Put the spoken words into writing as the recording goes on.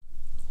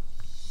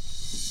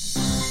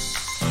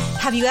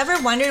Have you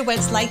ever wondered what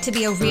it's like to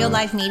be a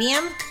real-life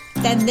medium?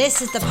 Then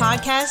this is the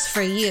podcast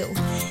for you.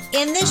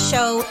 In this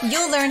show,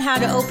 you'll learn how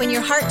to open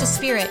your heart to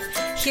spirit,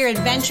 hear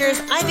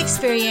adventures I've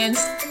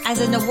experienced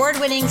as an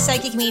award-winning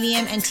psychic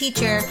medium and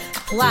teacher.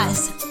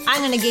 Plus, I'm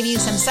going to give you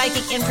some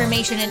psychic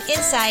information and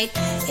insight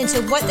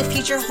into what the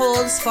future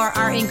holds for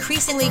our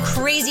increasingly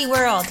crazy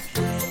world.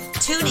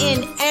 Tune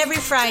in every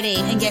Friday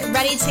and get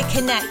ready to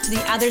connect to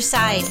the other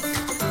side.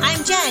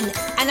 I'm Jen,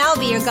 and I'll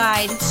be your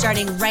guide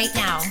starting right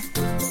now.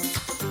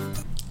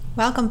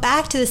 Welcome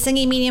back to the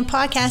Singing Medium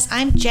Podcast.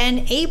 I'm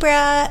Jen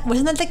Abra.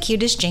 Wasn't that the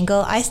cutest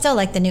jingle? I still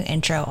like the new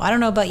intro. I don't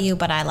know about you,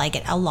 but I like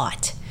it a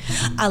lot.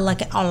 I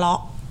like it a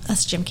lot.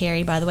 That's Jim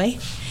Carrey, by the way.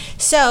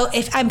 So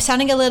if I'm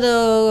sounding a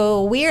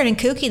little weird and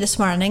kooky this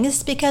morning,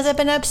 it's because I've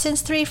been up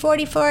since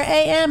 3:44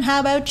 a.m.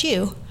 How about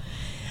you?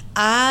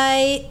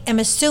 I am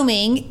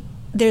assuming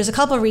there's a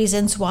couple of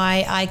reasons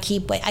why I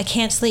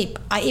can't sleep.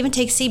 I even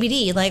take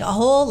CBD,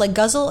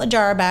 guzzle a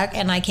jar back,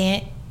 and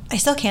I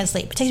still can't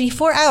sleep. It takes me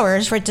 4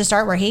 hours for it to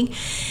start working.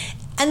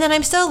 And then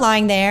I'm still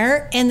lying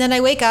there. And then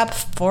I wake up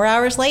 4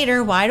 hours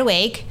later, wide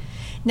awake.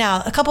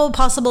 Now, a couple of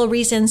possible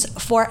reasons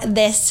for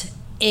this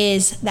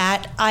is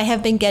that I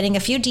have been getting a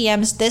few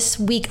DMs this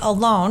week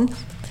alone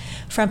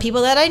from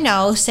people that I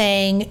know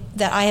saying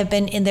that I have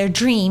been in their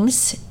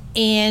dreams.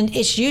 And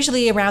it's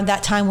usually around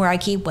that time where I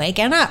keep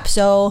waking up.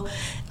 So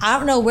I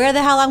don't know where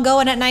the hell I'm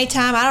going at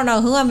nighttime. I don't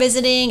know who I'm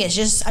visiting. It's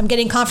just I'm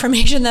getting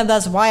confirmation that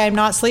that's why I'm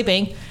not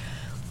sleeping.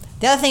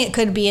 The other thing it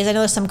could be is I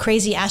know there's some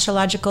crazy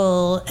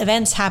astrological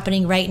events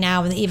happening right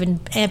now and even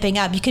amping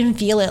up. You can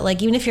feel it.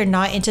 Like, even if you're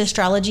not into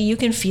astrology, you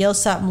can feel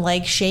something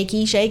like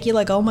shaky,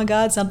 like, oh my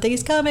God, something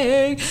is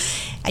coming.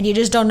 And you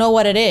just don't know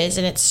what it is.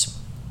 And it's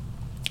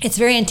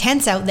very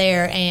intense out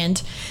there.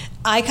 And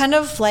I kind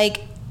of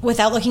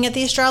without looking at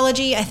the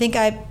astrology, I think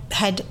I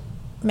had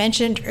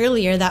mentioned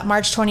earlier that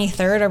March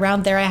 23rd,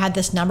 around there, I had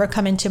this number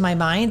come into my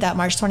mind that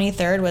March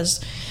 23rd was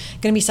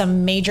going to be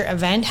some major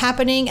event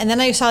happening. And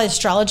then I saw the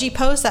astrology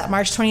post that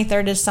March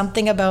 23rd is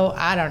something about,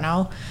 I don't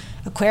know,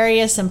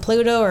 Aquarius and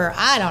Pluto, or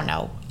I don't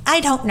know.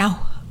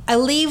 I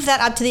leave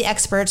that up to the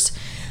experts.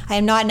 I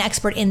am not an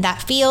expert in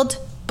that field,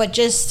 but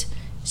just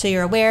so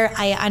you're aware,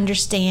 I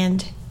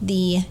understand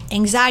the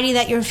anxiety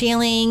that you're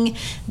feeling,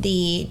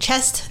 the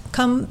chest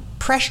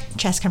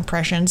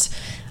compressions.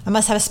 I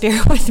must have a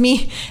spirit with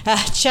me.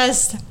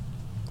 Chest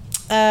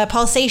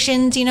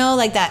pulsations,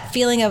 like that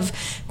feeling of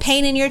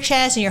pain in your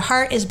chest and your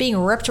heart is being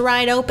ripped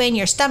right open,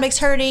 your stomach's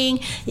hurting,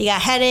 you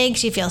got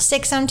headaches, you feel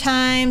sick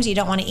sometimes, you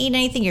don't want to eat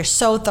anything, you're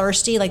so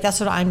thirsty. That's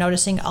what I'm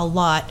noticing a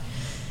lot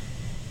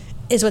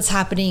is what's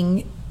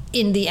happening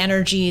in the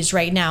energies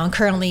right now. And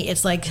currently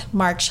it's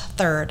March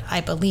 3rd,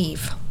 I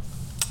believe.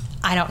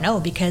 I don't know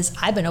because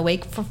I've been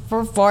awake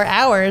for 4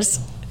 hours.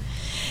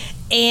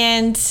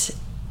 And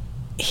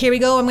here we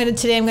go.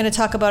 Today I'm going to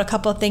talk about a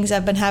couple of things that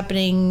have been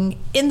happening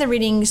in the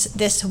readings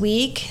this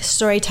week.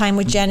 Story time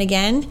with Jen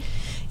again.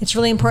 It's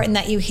really important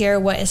that you hear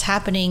what is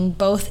happening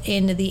both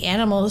in the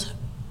animal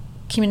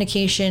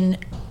communication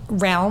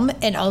realm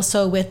and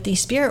also with the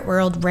spirit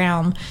world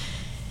realm.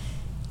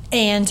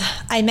 And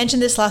I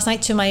mentioned this last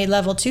night to my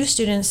level 2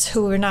 students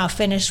who are now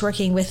finished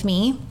working with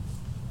me,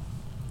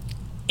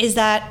 is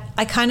that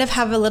I kind of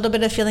have a little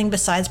bit of feeling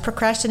besides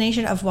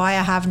procrastination of why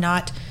I have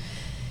not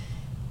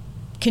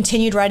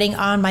continued writing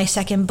on my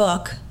second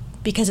book,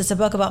 because it's a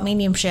book about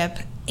mediumship.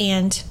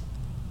 And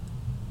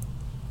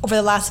over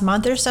the last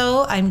month or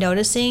so, I'm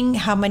noticing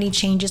how many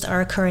changes are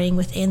occurring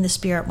within the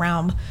spirit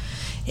realm.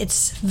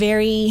 It's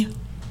very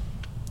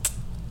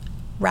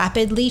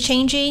rapidly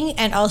changing,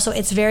 and also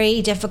it's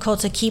very difficult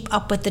to keep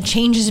up with the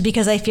changes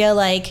because I feel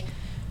like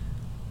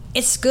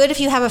it's good if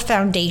you have a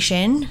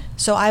foundation.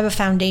 So I have a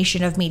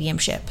foundation of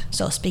mediumship.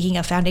 So speaking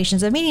of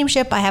foundations of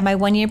mediumship, I have my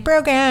 1-year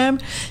program,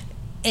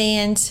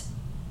 and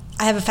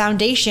I have a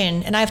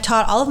foundation, and I've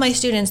taught all of my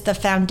students the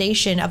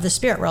foundation of the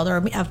spirit world or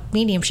of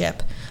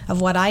mediumship,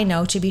 of what I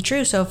know to be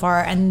true so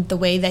far, and the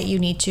way that you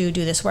need to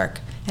do this work,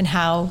 and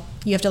how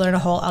you have to learn a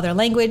whole other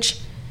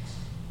language.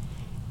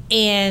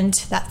 And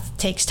that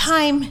takes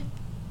time.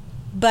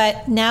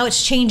 But now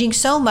it's changing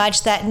so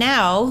much that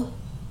now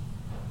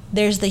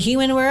there's the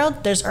human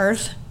world, there's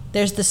Earth,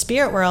 there's the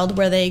spirit world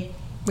where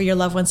your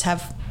loved ones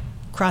have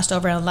crossed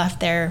over and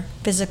left their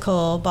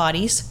physical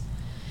bodies.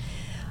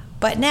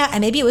 But now, and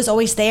maybe it was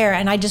always there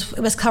and it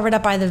was covered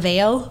up by the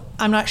veil.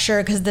 I'm not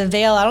sure, because the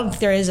veil, I don't think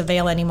there is a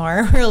veil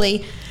anymore,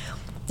 really.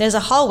 There's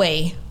a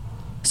hallway.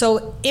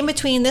 So in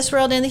between this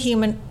world and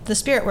the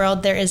spirit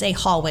world, there is a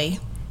hallway.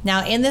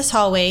 Now in this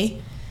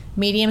hallway,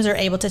 mediums are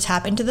able to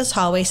tap into this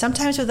hallway,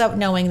 sometimes without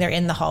knowing they're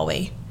in the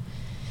hallway.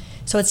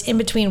 So it's in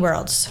between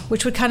worlds,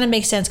 which would kind of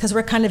make sense because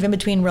we're kind of in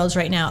between worlds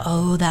right now.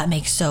 Oh, that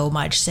makes so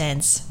much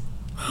sense.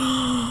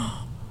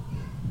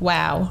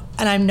 Wow.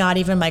 And I'm not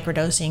even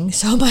microdosing.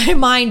 So my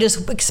mind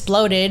just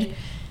exploded.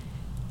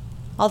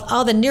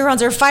 All the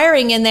neurons are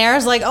firing in there.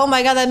 It's like, oh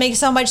my God, that makes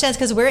so much sense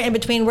because we're in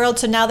between worlds.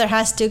 So now there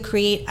has to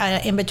create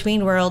an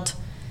in-between world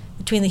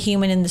between the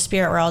human and the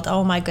spirit world.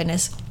 Oh my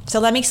goodness. So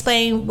let me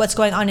explain what's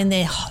going on in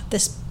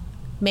this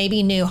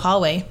maybe new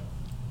hallway.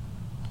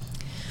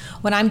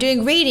 when I'm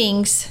doing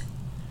readings,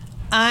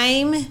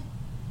 I'm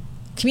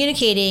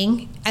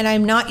communicating, and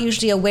I'm not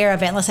usually aware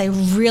of it unless I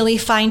really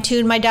fine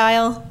tune my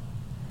dial,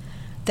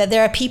 that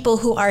there are people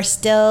who are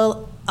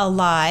still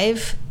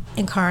alive,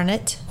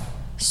 incarnate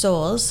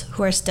souls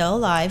who are still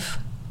alive,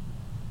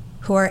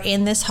 who are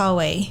in this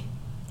hallway,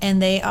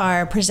 and they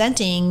are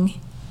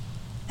presenting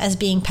as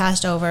being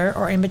passed over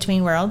or in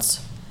between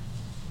worlds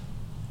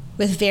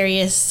with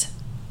various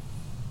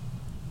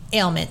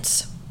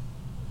ailments.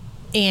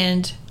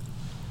 And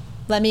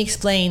let me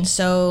explain.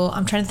 So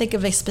I'm trying to think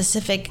of a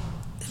specific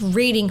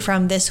reading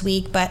from this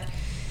week, but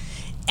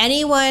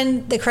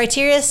anyone, the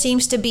criteria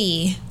seems to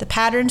be, the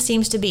pattern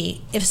seems to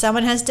be, if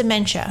someone has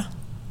dementia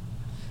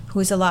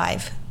who's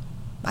alive,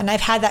 and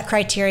I've had that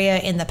criteria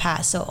in the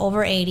past, so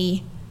over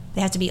 80,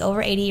 they have to be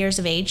over 80 years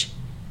of age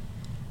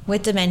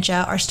with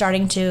dementia or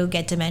starting to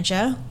get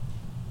dementia,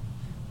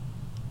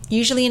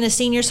 usually in a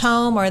senior's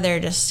home, or they're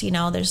just,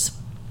 there's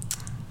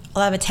a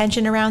lot of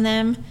attention around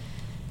them.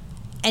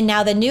 And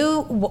now the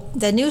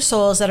new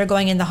souls that are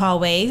going in the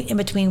hallway in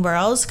between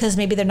worlds, because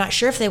maybe they're not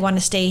sure if they want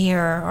to stay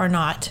here or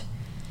not.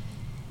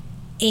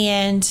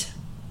 And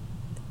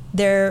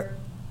they're,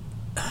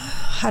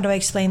 how do I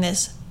explain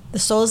this? The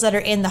souls that are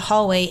in the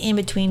hallway in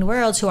between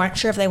worlds who aren't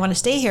sure if they want to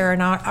stay here or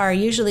not are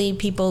usually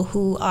people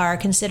who are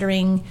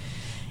considering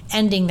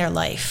ending their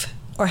life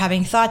or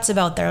having thoughts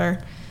about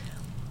their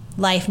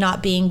life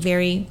not being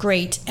very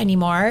great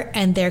anymore.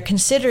 And they're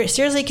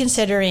seriously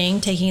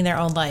considering taking their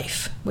own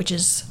life, which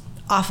is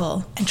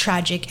awful and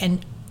tragic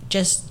and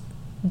just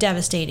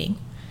devastating.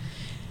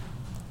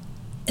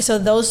 So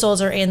those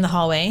souls are in the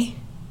hallway.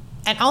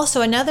 And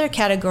also another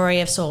category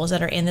of souls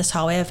that are in this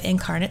hallway of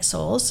incarnate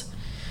souls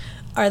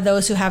are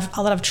those who have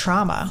a lot of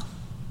trauma,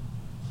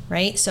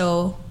 right?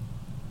 So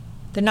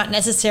they're not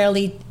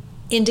necessarily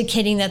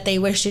indicating that they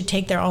wish to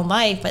take their own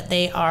life, but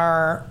they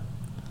are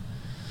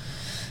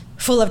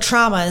full of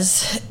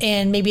traumas,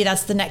 and maybe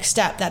that's the next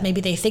step, that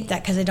maybe they think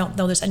that because they don't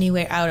know there's any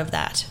way out of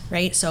that,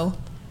 right? So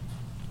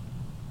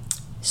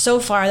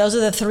far, those are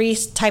the three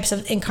types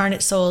of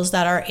incarnate souls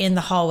that are in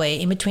the hallway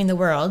in between the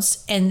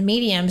worlds. And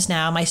mediums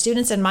now, my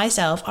students and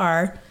myself,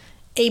 are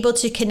able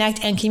to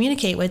connect and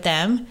communicate with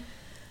them.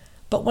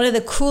 But one of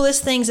the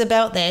coolest things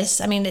about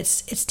this, I mean,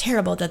 it's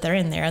terrible that they're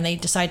in there and they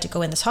decide to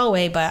go in this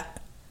hallway, but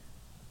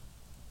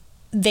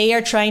they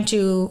are trying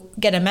to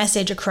get a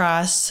message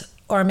across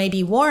or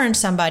maybe warn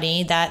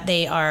somebody that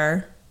they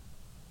are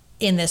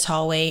in this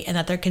hallway and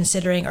that they're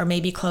considering or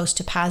maybe close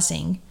to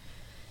passing.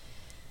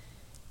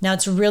 Now,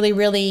 it's really,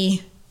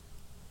 really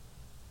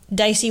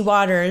dicey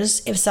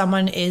waters if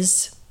someone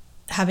is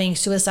having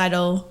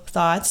suicidal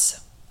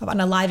thoughts of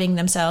unaliving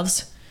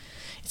themselves.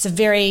 It's a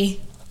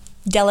very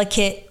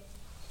delicate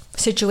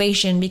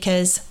situation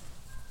because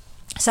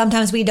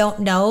sometimes we don't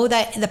know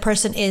that the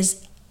person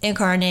is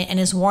incarnate and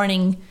is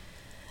warning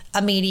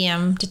a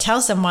medium to tell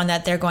someone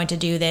that they're going to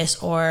do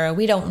this, or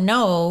we don't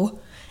know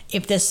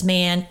if this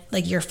man,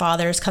 like your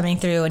father, is coming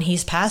through and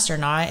he's passed or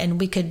not, and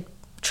we could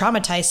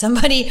traumatize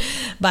somebody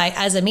by,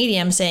 as a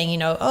medium,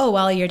 saying, oh,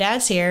 well, your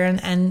dad's here,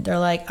 and they're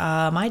like,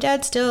 my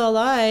dad's still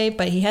alive,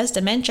 but he has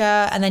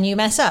dementia, and then you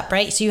mess up,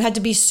 right? So you had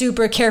to be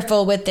super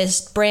careful with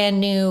this brand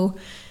new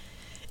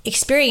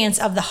experience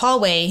of the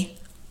hallway.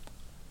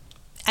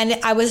 And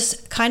I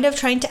was kind of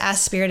trying to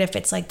ask Spirit if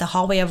it's like the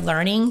hallway of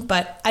learning,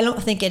 but I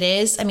don't think it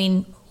is. I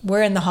mean,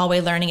 we're in the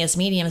hallway learning as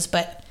mediums,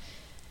 but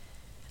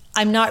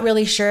I'm not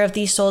really sure if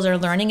these souls are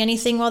learning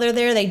anything while they're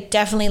there. They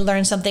definitely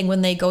learn something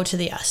when they go to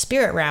the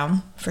spirit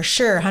realm. For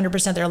sure,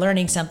 100% they're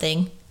learning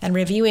something and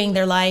reviewing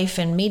their life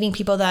and meeting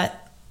people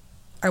that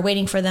are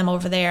waiting for them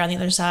over there on the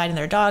other side, and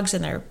their dogs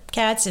and their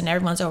cats and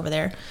everyone's over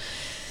there.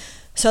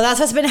 So that's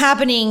what's been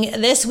happening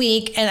this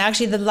week, and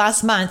actually the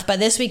last month. But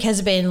this week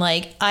has been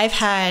like, I've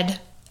had,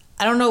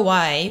 I don't know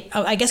why,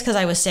 I guess because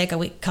I was sick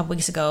a couple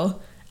weeks ago,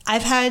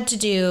 I've had to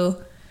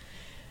do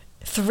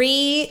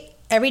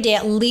every day,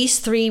 at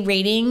least 3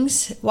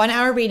 readings,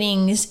 1-hour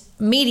readings,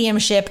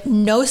 mediumship,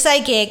 no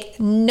psychic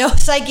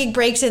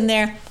breaks in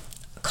there.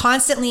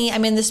 Constantly,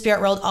 I'm in the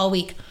spirit world all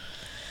week.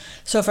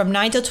 So from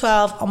 9 till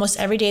 12, almost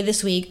every day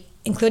this week,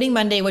 including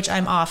Monday, which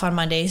I'm off on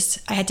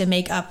Mondays. I had to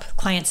make up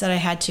clients that I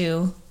had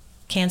to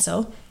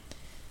cancel.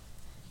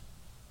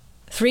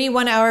 3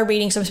 1-hour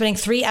readings. So I'm spending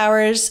 3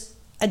 hours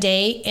a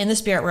day in the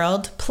spirit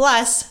world.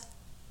 Plus,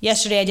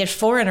 yesterday I did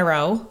 4 in a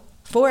row,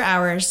 4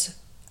 hours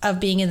of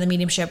being in the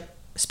mediumship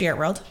spirit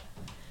world.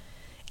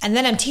 And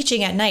then I'm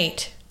teaching at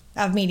night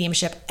of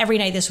mediumship every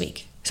night this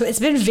week. So it's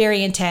been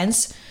very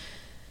intense.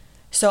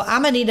 So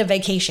I'm gonna need a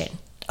vacation.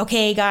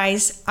 Okay,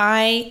 guys,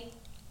 I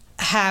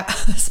have,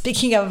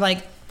 speaking of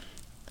like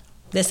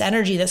this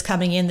energy that's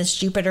coming in, this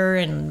Jupiter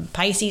and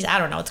Pisces, I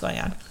don't know what's going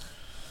on.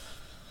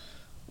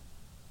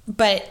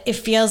 But it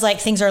feels like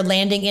things are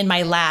landing in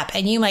my lap.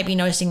 And you might be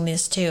noticing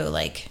this too.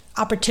 Like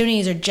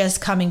opportunities are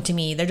just coming to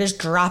me. They're just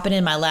dropping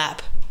in my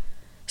lap.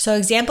 So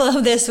example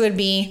of this would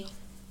be,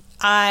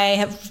 I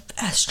have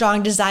a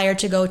strong desire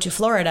to go to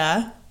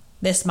Florida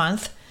this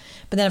month.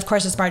 But then of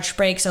course it's March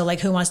break. So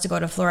like, who wants to go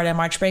to Florida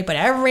March break? But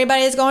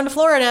everybody's going to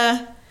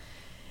Florida.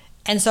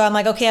 And so I'm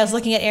like, okay, I was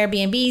looking at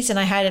Airbnbs and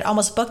I had it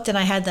almost booked, and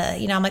I had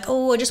I'm like,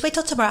 oh, just wait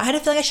till tomorrow. I had a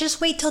feeling I should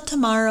just wait till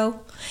tomorrow.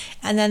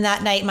 And then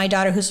that night, my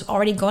daughter, who's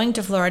already going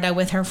to Florida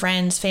with her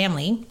friend's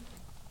family,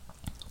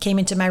 came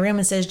into my room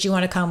and says, do you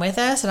want to come with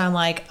us? And I'm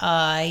like,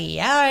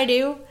 yeah, I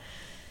do.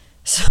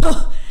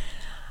 So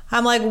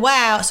I'm like,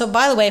 wow. So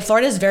by the way,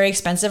 Florida is very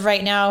expensive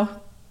right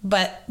now,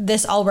 but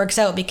this all works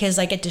out because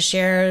I get to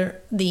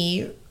share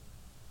the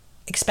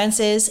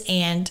expenses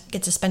and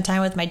get to spend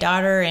time with my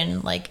daughter,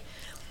 and like,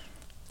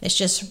 it's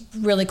just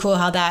really cool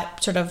how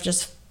that sort of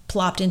just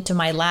plopped into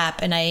my lap.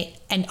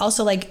 And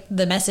also like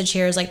the message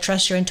here is like,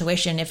 trust your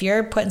intuition. If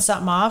you're putting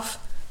something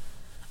off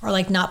or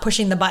like not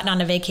pushing the button on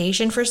a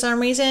vacation for some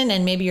reason,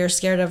 and maybe you're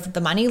scared of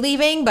the money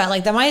leaving, but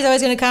like the money's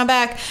always going to come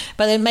back.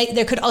 But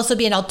there could also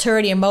be an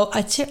ulterior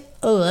I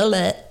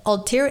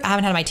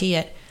haven't had my tea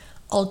yet.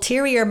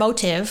 Ulterior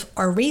motive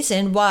or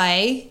reason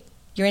why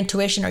your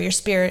intuition or your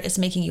spirit is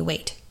making you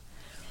wait.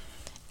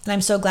 And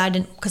I'm so glad,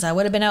 because I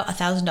would have been out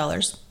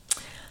 $1,000.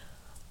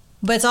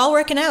 But it's all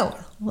working out.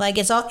 Like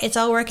it's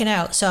all working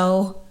out.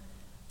 So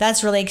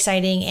that's really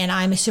exciting. And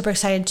I'm super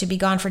excited to be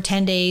gone for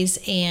 10 days.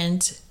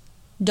 And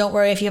don't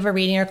worry if you have a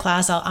reading or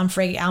class, I'm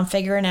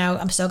figuring out.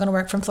 I'm still going to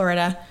work from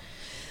Florida.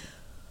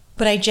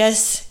 But I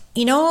just,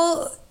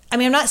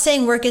 I'm not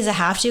saying work is a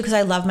have to, because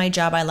I love my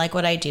job. I like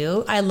what I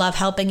do. I love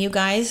helping you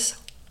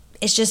guys.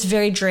 It's just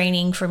very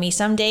draining for me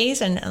some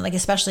days. And like,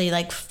 especially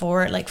like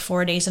 4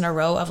 days in a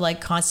row of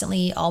like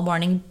constantly all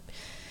morning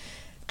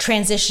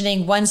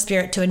transitioning one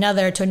spirit to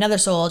another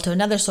soul,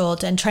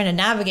 and trying to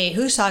navigate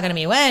who's talking to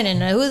me when,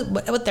 and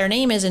what their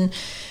name is. And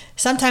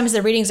sometimes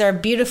the readings are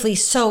beautifully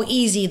so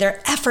easy,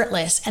 they're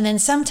effortless. And then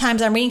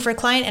sometimes I'm reading for a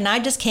client and I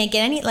just can't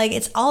get any, like,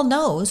 it's all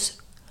no's,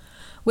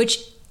 which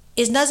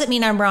doesn't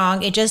mean I'm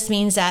wrong. It just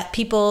means that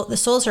the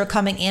souls who are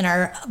coming in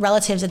are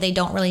relatives that they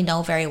don't really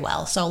know very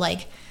well. So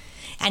like,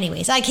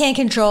 anyways, I can't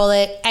control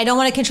it. I don't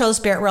want to control the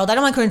spirit world. I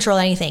don't want to control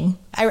anything.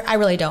 I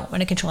really don't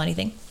want to control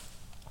anything.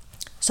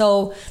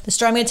 So the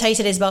story I'm going to tell you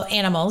today is about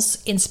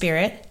animals in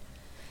spirit.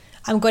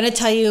 I'm going to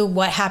tell you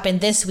what happened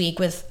this week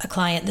with a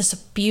client, this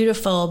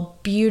beautiful,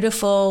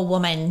 beautiful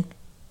woman.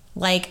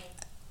 Like,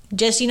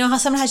 just, how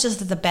someone has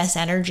just the best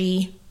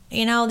energy,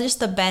 just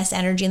the best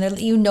energy, and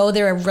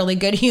they're a really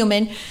good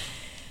human.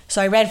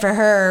 So I read for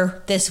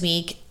her this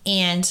week,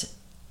 and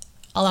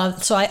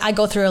so I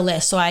go through a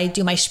list. So I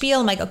do my spiel.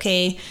 I'm like,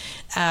 okay,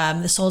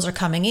 the souls are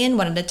coming in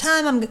one at a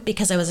time.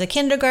 Because I was a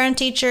kindergarten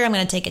teacher, I'm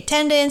going to take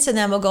attendance, and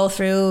then we'll go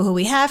through who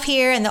we have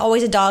here. And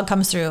always a dog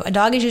comes through. A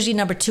dog is usually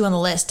number 2 on the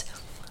list.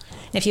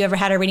 And if you ever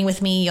had a reading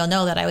with me, you'll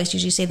know that I always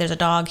usually say there's a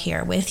dog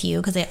here with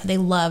you, because they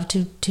love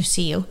to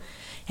see you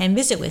and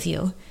visit with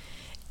you.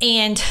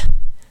 And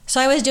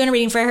so I was doing a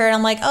reading for her, and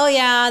I'm like, oh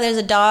yeah, there's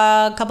a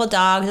dog, couple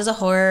dogs, there's a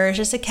horse,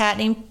 there's a cat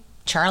named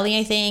Charlie,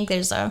 I think,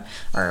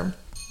 or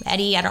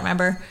Eddie, I don't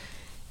remember.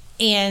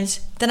 And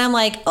then I'm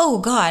like, oh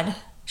God.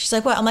 She's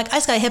like, what? I'm like, I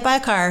just got hit by a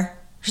car.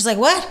 She's like,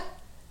 what?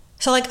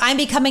 So like, I'm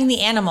becoming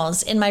the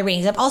animals in my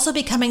readings. I'm also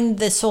becoming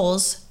the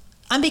souls.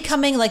 I'm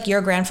becoming like your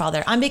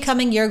grandfather. I'm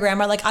becoming your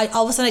grandma. Like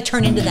all of a sudden I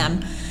turn into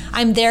them.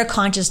 I'm their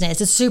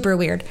consciousness. It's super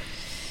weird.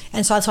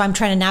 And so that's why I'm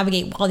trying to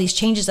navigate all these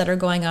changes that are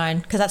going on,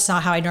 because that's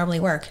not how I normally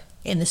work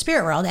in the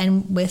spirit world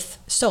and with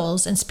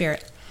souls and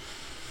spirit.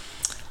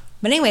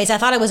 But anyways, I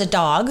thought it was a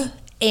dog,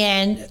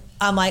 and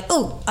I'm like,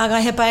 oh, I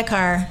got hit by a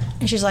car.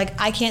 And she's like,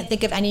 I can't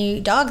think of any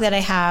dog that I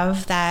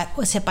have that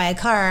was hit by a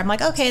car. I'm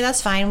like, okay,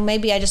 that's fine.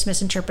 Maybe I just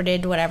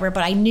misinterpreted, whatever.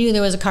 But I knew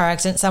there was a car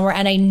accident somewhere,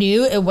 and I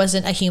knew it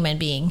wasn't a human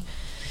being.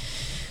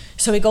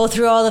 So we go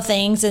through all the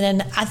things, and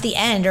then at the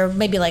end, or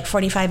maybe like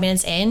 45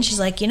 minutes in, she's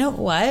like, you know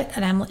what?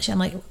 And I'm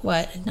like,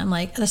 what? And I'm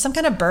like, there's some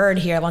kind of bird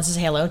here that wants to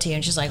say hello to you.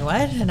 And she's like,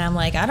 what? And I'm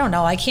like, I don't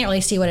know. I can't really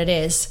see what it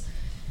is.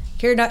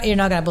 You're not going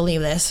to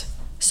believe this.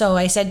 So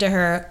I said to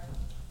her,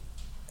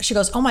 she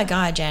goes, oh my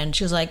God, Jen.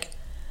 She was like,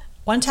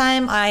 one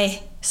time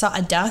I saw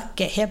a duck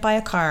get hit by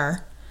a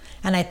car,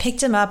 and I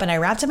picked him up and I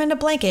wrapped him in a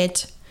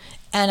blanket,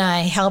 and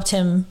I helped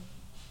him.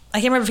 I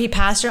can't remember if he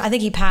passed her. I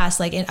think he passed,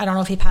 like, I don't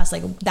know if he passed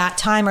like that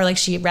time or like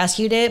she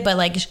rescued it, but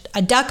like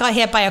a duck got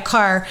hit by a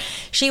car.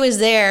 She was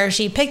there.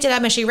 She picked it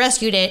up and she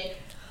rescued it.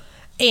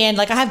 And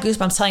like, I have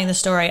goosebumps telling the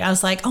story. I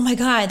was like, oh my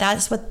God,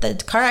 that's what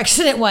the car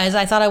accident was.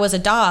 I thought I was a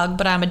dog,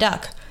 but I'm a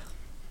duck.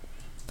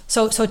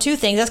 So 2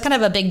 things. That's kind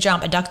of a big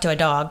jump, a duck to a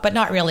dog, but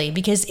not really,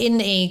 because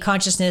in a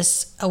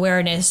consciousness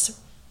awareness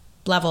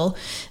level,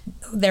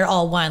 they're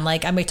all one.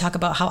 Like, I may talk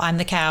about how I'm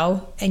the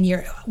cow and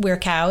we're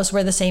cows.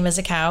 We're the same as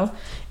a cow.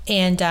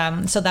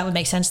 And so that would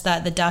make sense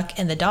that the duck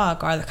and the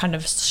dog are kind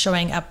of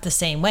showing up the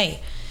same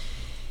way.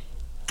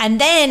 And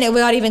then it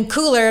got even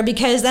cooler,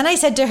 because then I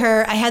said to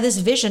her, I had this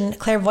vision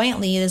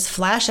clairvoyantly, this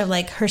flash of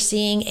like her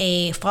seeing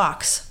a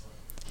fox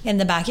in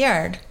the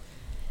backyard.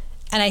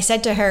 And I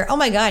said to her, oh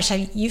my gosh,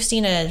 have you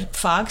seen a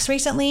fox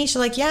recently? She's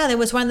like, yeah, there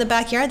was one in the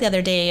backyard the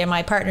other day, in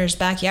my partner's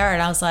backyard.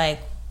 I was like,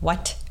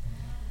 what?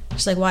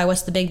 She's like, why?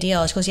 What's the big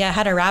deal? She goes, yeah, it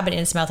had a rabbit in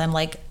its mouth. I'm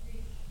like,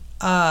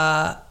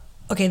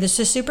 okay, this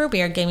is super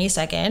weird. Give me a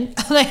second.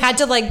 And I had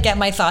to like get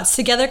my thoughts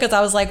together, because I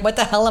was like, what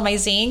the hell am I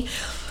seeing?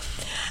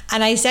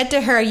 And I said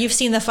to her, you've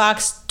seen the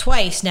fox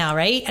twice now,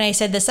 right? And I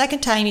said, the second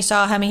time you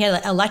saw him, he had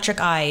like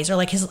electric eyes, or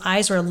like his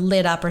eyes were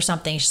lit up or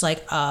something. She's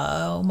like,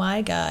 oh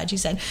my God. She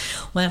said,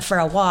 went for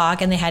a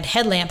walk and they had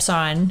headlamps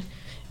on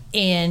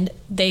and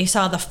they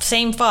saw the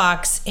same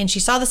fox, and she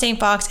saw the same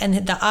fox,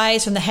 and the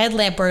eyes from the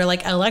headlamp were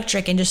like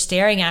electric and just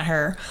staring at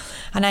her.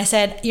 And I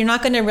said, you're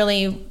not going to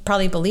really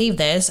probably believe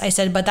this. I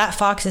said, but that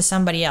fox is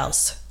somebody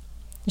else.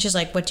 And she's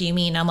like, what do you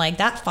mean? I'm like,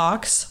 that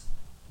fox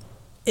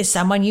is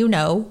someone you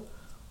know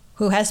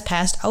who has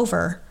passed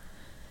over.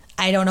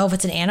 I don't know if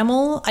it's an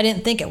animal. I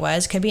didn't think it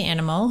was. Could be an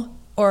animal.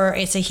 Or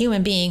it's a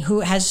human being who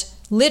has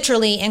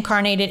literally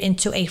incarnated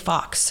into a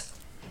fox.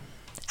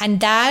 And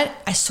that,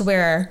 I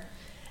swear,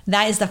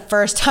 that is the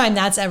first time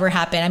that's ever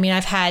happened. I mean,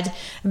 I've had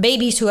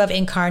babies who have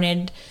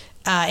incarnated,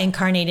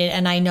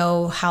 and I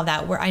know how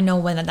that works. I know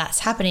when that's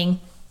happening.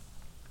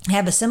 I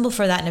have a symbol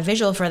for that and a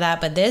visual for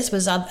that, but this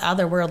was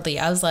otherworldly.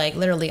 I was like,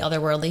 literally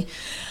otherworldly.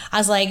 I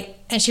was like,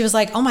 and she was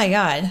like, oh my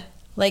God.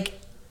 Like,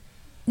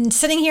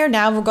 sitting here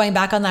now, we're going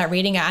back on that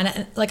reading,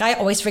 and like, I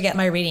always forget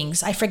my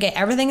readings. I forget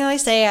everything that I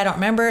say. I don't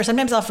remember.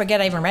 Sometimes I'll forget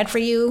I even read for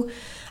you.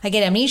 I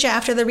get amnesia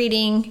after the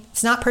reading.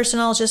 It's not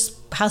personal. It's just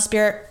how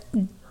spirit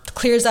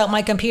clears out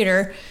my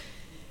computer.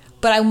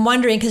 But I'm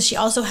wondering, because she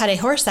also had a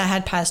horse that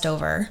had passed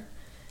over.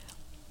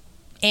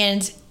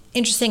 And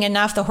interesting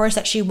enough, the horse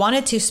that she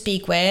wanted to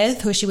speak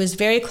with, who she was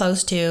very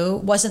close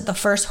to, wasn't the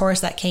first horse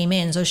that came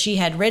in. So she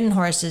had ridden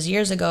horses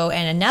years ago,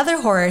 and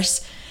another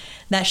horse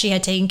that she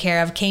had taken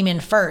care of came in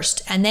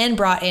first, and then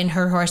brought in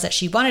her horse that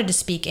she wanted to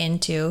speak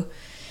into.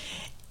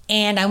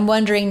 And I'm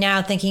wondering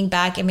now, thinking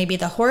back, and maybe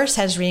the horse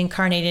has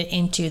reincarnated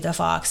into the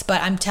fox.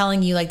 But I'm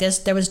telling you, like this,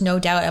 there was no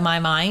doubt in my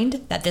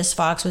mind that this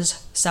fox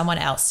was someone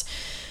else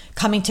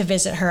coming to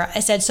visit her. I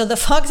said, so the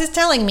fox is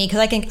telling me, because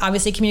I can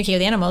obviously communicate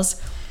with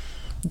animals.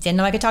 Didn't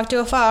know I could talk to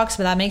a fox,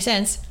 but that makes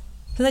sense.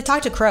 Because I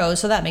talk to crows,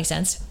 so that makes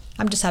sense.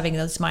 I'm just having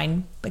those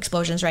mind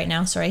explosions right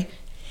now. Sorry.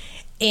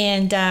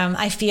 And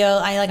I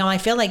feel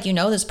like you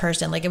know this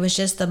person. Like, it was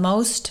just the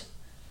most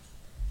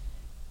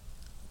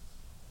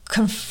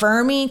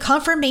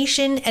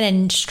confirmation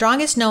and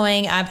strongest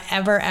knowing I've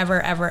ever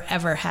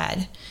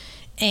had.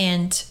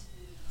 And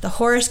the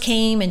horse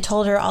came and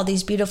told her all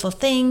these beautiful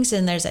things,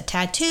 and there's a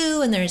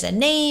tattoo and there's a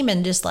name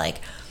and just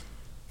like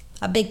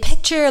a big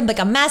picture, like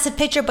a massive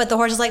picture, but the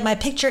horse is like, my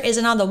picture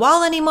isn't on the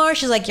wall anymore.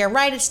 She's like, you're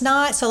right, it's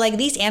not. So like,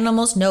 these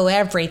animals know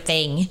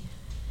everything.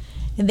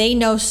 They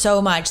know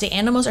so much. The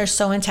animals are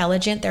so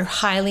intelligent. They're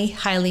highly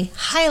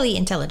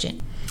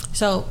intelligent.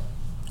 So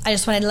I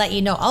just wanted to let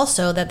you know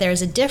also that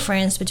there's a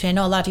difference between, I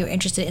know a lot of you are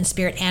interested in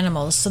spirit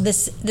animals. So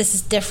this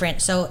is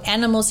different. So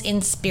animals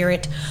in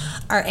spirit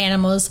are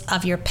animals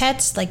of your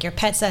pets, like your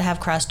pets that have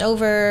crossed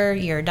over,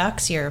 your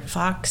ducks, your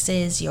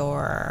foxes,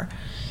 your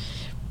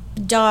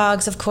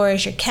dogs, of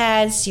course, your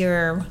cats,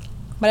 your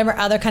whatever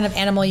other kind of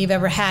animal you've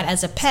ever had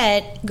as a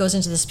pet goes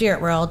into the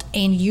spirit world.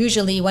 And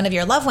usually one of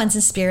your loved ones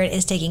in spirit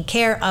is taking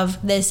care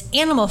of this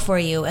animal for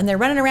you. And they're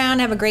running around,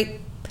 have a great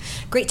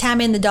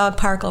time in the dog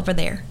park over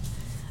there.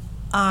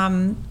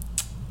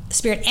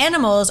 Spirit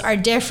animals are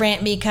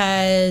different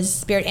because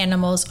spirit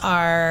animals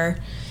are,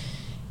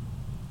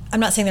 I'm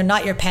not saying they're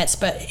not your pets,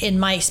 but in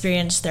my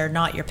experience, they're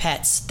not your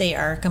pets. They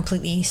are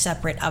completely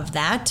separate of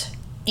that.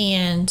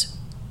 And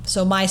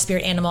so my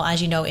spirit animal,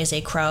 as you know, is a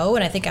crow.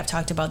 And I think I've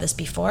talked about this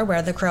before,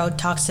 where the crow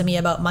talks to me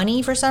about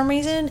money for some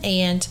reason.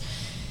 And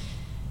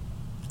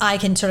I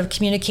can sort of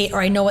communicate,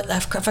 or I know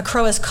if a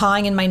crow is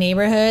cawing in my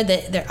neighborhood,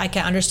 that I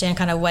can understand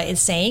kind of what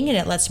it's saying. And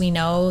it lets me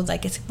know,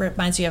 like, it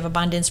reminds me of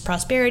abundance,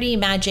 prosperity,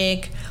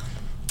 magic,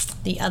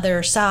 the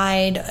other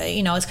side.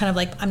 It's kind of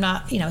like, I'm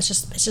not, it's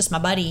just my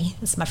buddy.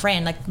 It's my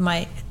friend. Like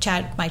my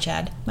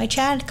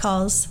Chad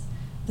calls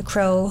the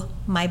crow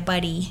my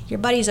buddy. Your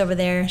buddy's over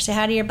there. Say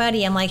hi to your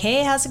buddy. I'm like,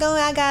 hey, how's it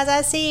going? Hi, guys,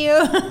 I see you.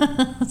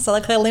 So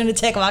like a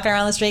lunatic walking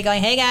around the street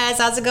going, hey, guys,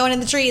 how's it going in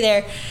the tree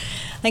there?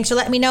 Thanks for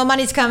letting me know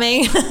money's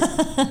coming.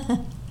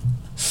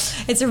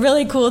 It's a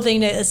really cool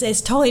thing.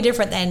 It's totally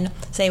different than,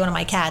 say, one of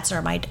my cats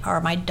or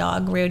my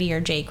dog, Rudy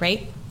or Jake,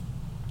 right?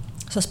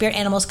 So spirit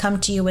animals come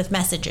to you with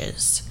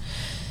messages.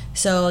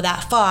 So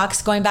that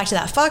fox, going back to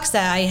that fox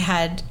that I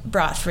had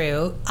brought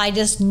through, I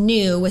just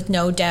knew with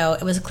no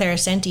doubt, it was a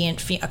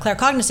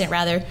claircognizant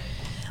rather,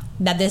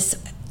 that this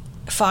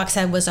fox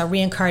was a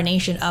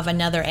reincarnation of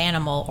another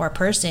animal or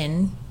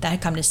person that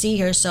had come to see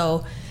her.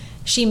 So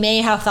she may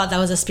have thought that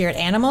was a spirit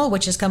animal,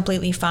 which is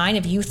completely fine.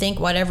 If you think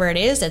whatever it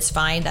is, that's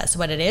fine. That's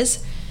what it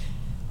is.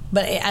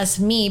 But as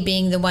me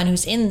being the one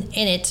who's in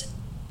it,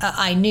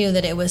 I knew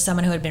that it was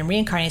someone who had been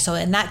reincarnated. So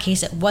in that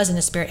case, it wasn't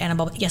a spirit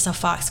animal. But yes, a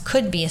fox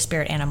could be a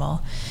spirit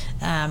animal.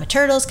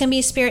 Turtles can be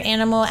a spirit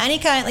animal. Any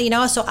kind,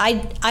 So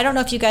I don't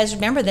know if you guys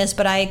remember this,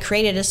 but I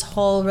created this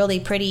whole really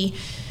pretty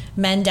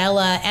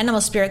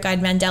Animal Spirit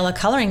Guide Mandela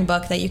coloring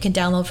book that you can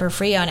download for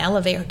free on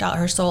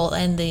Elevate.Her Soul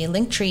in the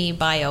Linktree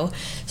bio.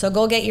 So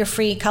go get your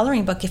free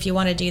coloring book if you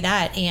want to do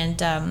that.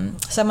 And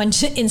someone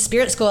in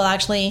spirit school,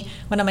 actually,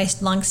 one of my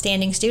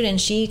long-standing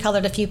students, she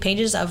colored a few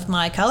pages of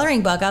my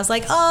coloring book. I was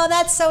like, oh,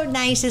 that's so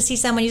nice to see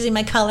someone using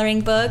my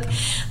coloring book.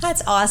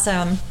 That's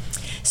awesome.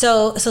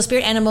 So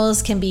spirit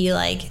animals can be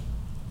like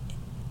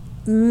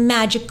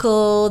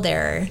magical.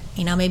 They're,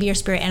 maybe your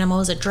spirit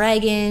animal is a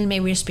dragon,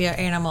 maybe your spirit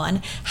animal,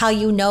 and how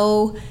you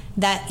know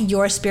that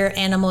your spirit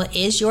animal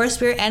is your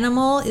spirit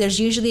animal, there's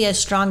usually a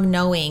strong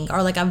knowing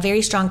or like a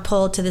very strong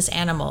pull to this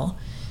animal,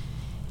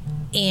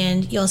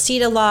 and you'll see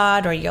it a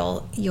lot, or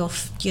you'll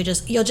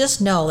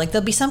just know, like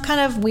there'll be some kind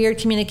of weird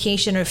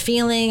communication or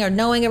feeling or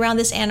knowing around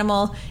this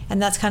animal,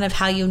 and that's kind of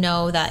how you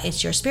know that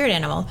it's your spirit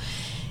animal.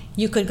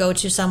 You could go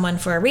to someone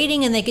for a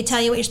reading and they could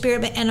tell you what your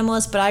spirit animal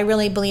is, but I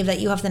really believe that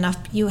you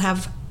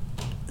have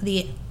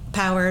the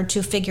power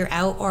to figure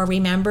out or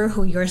remember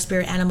who your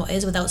spirit animal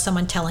is without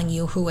someone telling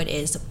you who it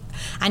is.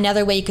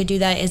 Another way you could do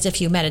that is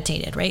if you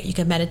meditated, right? You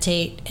could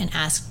meditate and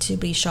ask to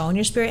be shown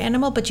your spirit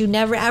animal, but you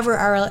never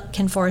ever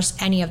can force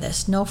any of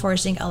this. No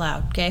forcing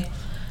allowed, okay?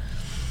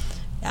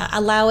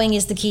 Allowing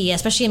is the key,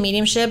 especially in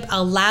mediumship.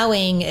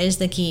 Allowing is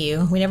the key.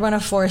 We never want to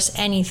force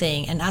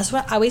anything, and that's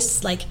what I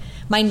always like.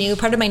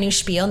 Part of my new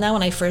spiel now,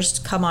 when I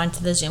first come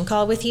onto the Zoom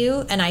call with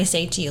you, and I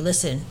say to you,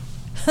 listen,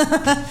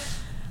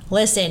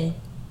 listen,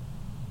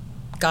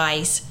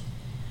 guys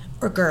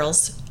or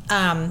girls,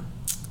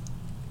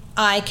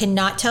 I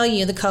cannot tell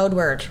you the code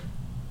word.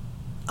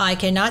 I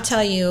cannot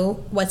tell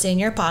you what's in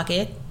your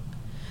pocket,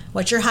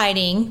 what you're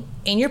hiding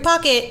in your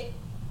pocket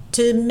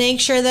to make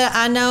sure that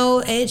I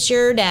know it's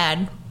your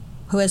dad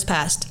who has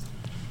passed.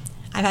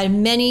 I've had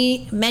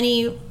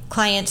many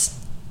clients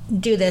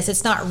do this.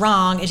 It's not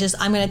wrong. It's just,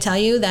 I'm going to tell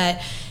you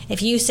that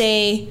if you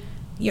say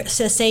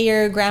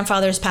your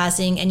grandfather's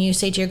passing, and you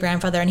say to your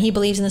grandfather, and he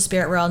believes in the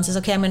spirit world and says,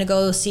 okay, I'm going to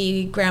go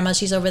see grandma,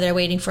 she's over there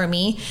waiting for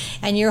me,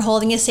 and you're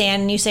holding his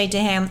hand and you say to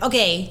him,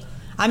 okay,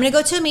 I'm going to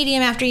go to a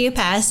medium after you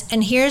pass,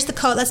 and here's the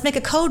code. Let's make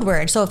a code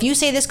word. So if you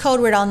say this code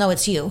word, I'll know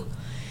it's you.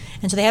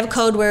 And so they have a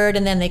code word,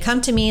 and then they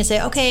come to me and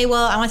say, okay,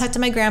 well, I want to talk to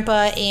my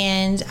grandpa,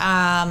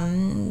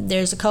 and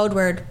there's a code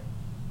word.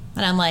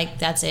 And I'm like,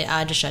 that's it.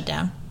 I just shut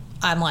down.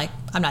 I'm like,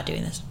 I'm not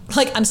doing this.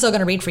 Like, I'm still going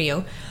to read for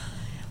you.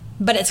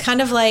 But it's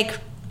kind of like,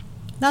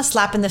 not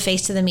slap in the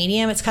face to the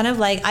medium. It's kind of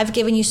like, I've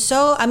given you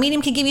a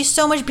medium can give you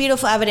so much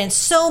beautiful evidence,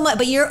 so much,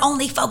 but you're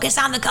only focused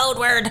on the code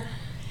word.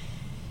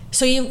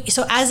 So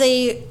as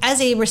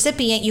a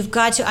recipient, you've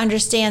got to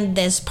understand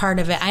this part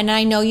of it. And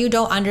I know you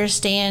don't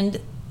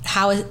understand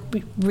how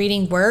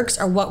reading works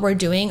or what we're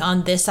doing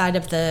on this side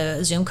of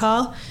the Zoom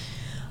call,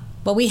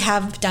 but we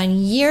have done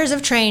years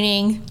of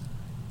training,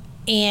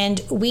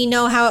 and we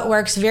know how it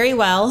works very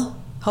well.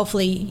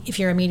 Hopefully, if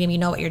you're a medium, you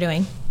know what you're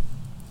doing.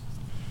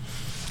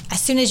 As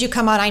soon as you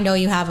come on, I know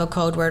you have a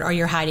code word or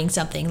you're hiding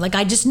something. Like,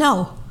 I just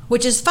know,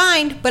 which is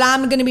fine, but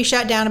I'm going to be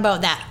shut down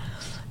about that.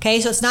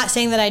 Okay, so it's not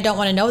saying that I don't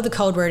want to know what the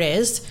code word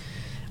is,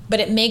 but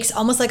it makes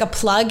almost like a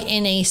plug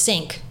in a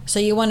sink. So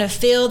you want to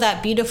fill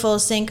that beautiful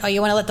sink, or you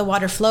want to let the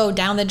water flow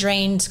down the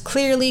drains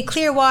clearly,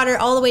 clear water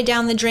all the way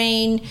down the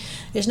drain.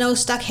 There's no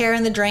stuck hair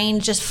in the drain,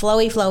 just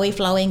flowing,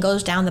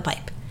 goes down the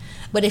pipe.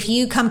 But if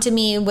you come to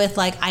me with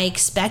like, I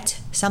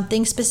expect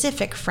something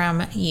specific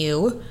from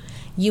you,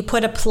 you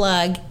put a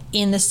plug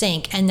in the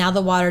sink, and now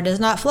the water does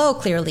not flow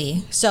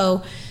clearly.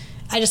 So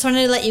I just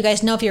wanted to let you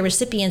guys know, if you're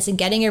recipients and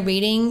getting a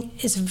reading,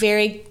 is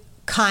very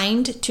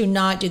kind to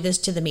not do this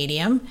to the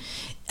medium.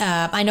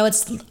 I know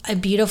it's a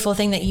beautiful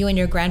thing that you and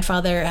your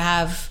grandfather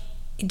have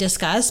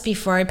discussed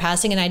before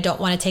passing, and I don't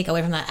want to take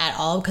away from that at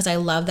all, because I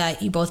love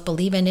that you both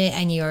believe in it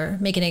and you're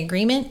making an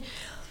agreement.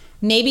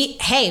 Maybe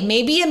a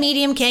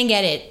medium can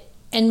get it.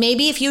 And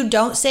maybe if you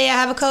don't say I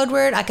have a code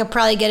word, I could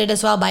probably get it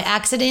as well by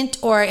accident,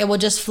 or it will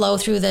just flow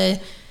through the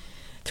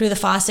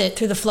faucet,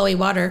 through the flowy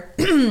water.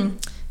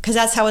 Because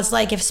that's how it's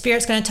like. If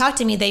spirit's going to talk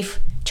to me, they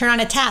turn on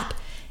a tap.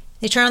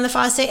 They turn on the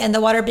faucet and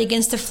the water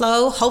begins to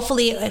flow.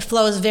 Hopefully it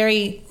flows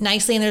very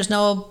nicely and there's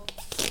no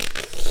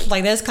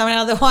like this coming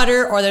out of the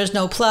water, or there's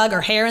no plug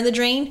or hair in the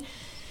drain.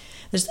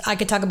 I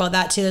could talk about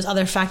that too. There's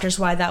other factors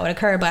why that would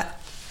occur. But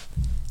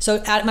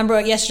so I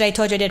remember yesterday I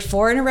told you I did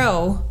 4 in a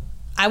row.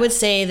 I would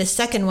say the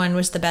second one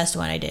was the best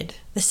one I did.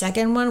 The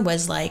second one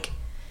was like,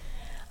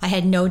 I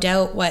had no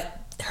doubt what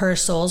her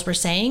souls were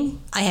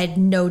saying. I had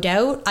no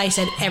doubt. I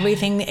said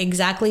everything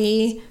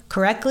exactly,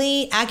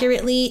 correctly,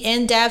 accurately,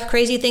 in depth,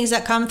 crazy things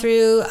that come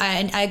through.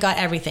 I got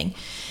everything.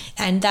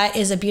 And that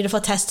is a beautiful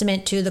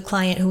testament to the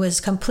client, who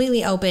was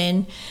completely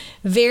open,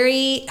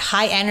 very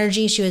high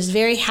energy. She was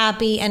very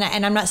happy. And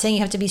I'm not saying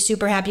you have to be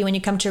super happy when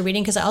you come to a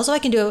reading, because I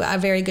can do a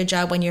very good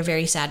job when you're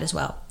very sad as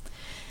well.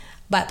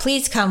 But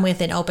please come with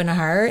an open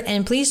heart,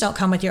 and please don't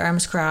come with your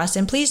arms crossed,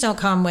 and please don't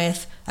come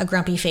with a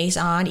grumpy face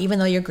on, even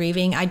though you're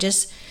grieving.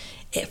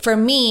 For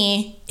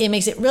me, it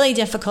makes it really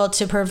difficult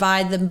to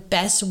provide the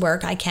best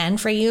work I can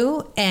for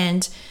you.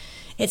 And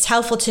it's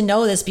helpful to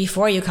know this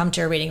before you come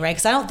to a reading, right?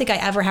 Because I don't think I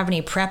ever have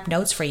any prep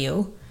notes for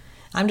you.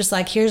 I'm just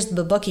like, here's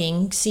the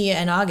booking, see you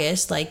in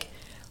August. Like,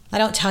 I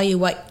don't tell you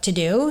what to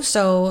do.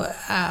 So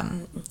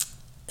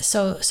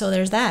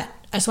there's that.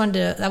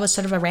 That was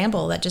sort of a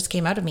ramble that just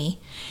came out of me.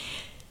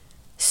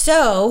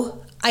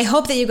 So I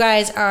hope that you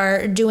guys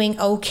are doing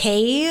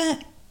okay.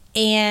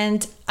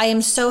 And I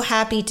am so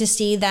happy to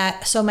see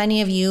that so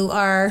many of you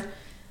are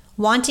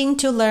wanting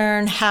to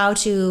learn how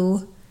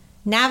to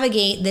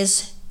navigate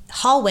this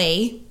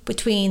hallway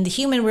between the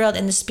human world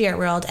and the spirit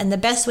world. And the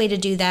best way to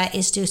do that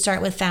is to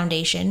start with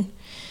foundation.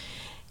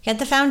 Get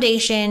the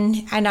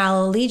foundation, and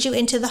I'll lead you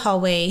into the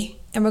hallway,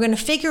 and we're going to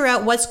figure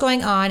out what's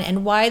going on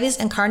and why these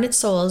incarnate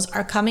souls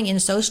are coming in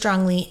so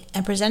strongly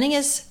and presenting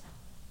as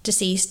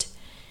deceased,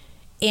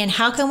 and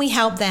how can we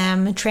help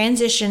them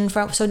transition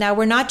from, so now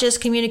we're not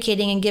just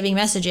communicating and giving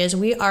messages,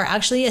 we are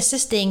actually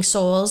assisting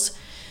souls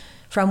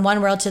from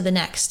one world to the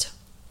next.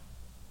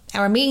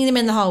 And we're meeting them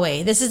in the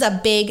hallway. This is a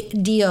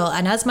big deal.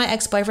 And as my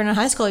ex-boyfriend in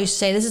high school used to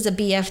say, this is a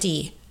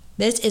BFD.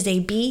 This is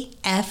a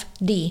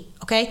BFD,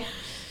 okay?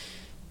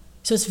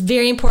 So it's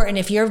very important.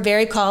 If you're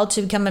very called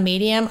to become a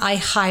medium, I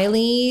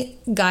highly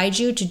guide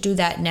you to do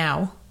that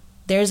now.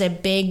 There's a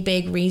big,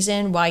 big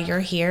reason why you're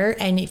here.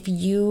 And if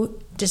you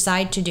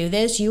decide to do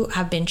this, you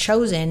have been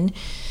chosen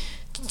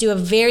to do a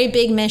very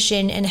big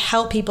mission and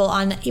help people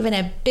on even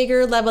a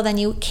bigger level than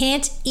you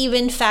can't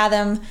even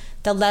fathom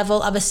the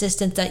level of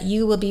assistance that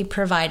you will be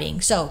providing.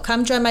 So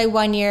come join my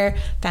 1-year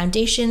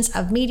Foundations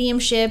of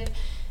Mediumship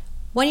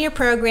 1-year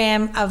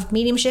program of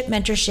mediumship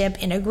mentorship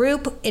in a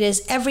group. It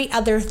is every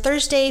other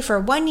Thursday for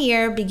 1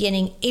 year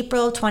beginning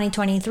April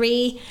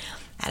 2023.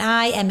 And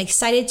I am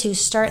excited to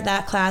start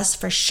that class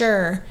for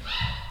sure.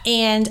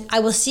 And I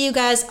will see you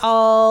guys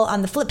all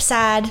on the flip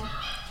side.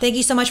 Thank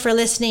you so much for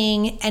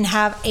listening, and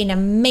have an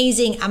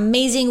amazing,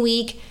 amazing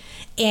week.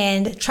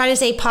 And try to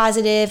stay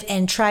positive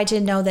and try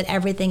to know that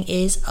everything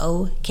is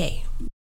okay.